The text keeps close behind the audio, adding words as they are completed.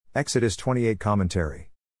Exodus 28 Commentary.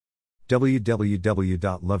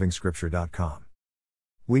 www.lovingscripture.com.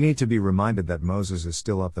 We need to be reminded that Moses is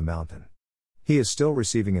still up the mountain. He is still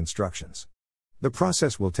receiving instructions. The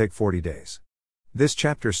process will take 40 days. This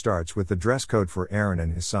chapter starts with the dress code for Aaron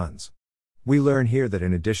and his sons. We learn here that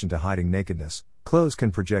in addition to hiding nakedness, clothes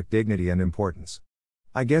can project dignity and importance.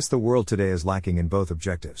 I guess the world today is lacking in both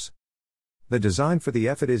objectives. The design for the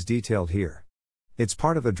ephod is detailed here. It's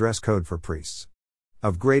part of the dress code for priests.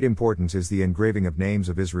 Of great importance is the engraving of names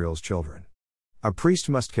of Israel's children. A priest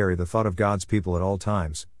must carry the thought of God's people at all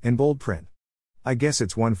times, in bold print. I guess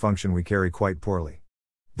it's one function we carry quite poorly.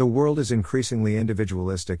 The world is increasingly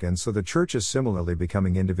individualistic, and so the church is similarly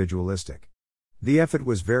becoming individualistic. The ephod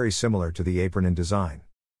was very similar to the apron in design.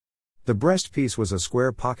 The breastpiece was a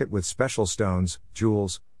square pocket with special stones,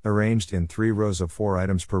 jewels, arranged in 3 rows of 4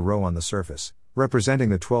 items per row on the surface, representing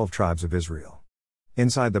the 12 tribes of Israel.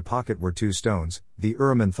 Inside the pocket were 2 stones, the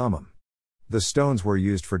Urim and Thummim. The stones were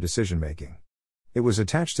used for decision-making. It was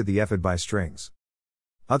attached to the ephod by strings.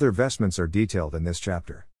 Other vestments are detailed in this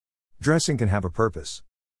chapter. Dressing can have a purpose.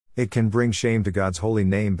 It can bring shame to God's holy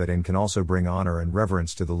name, but it can also bring honor and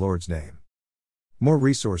reverence to the Lord's name. More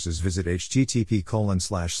resources visit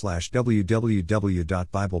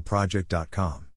http://www.bibleproject.com.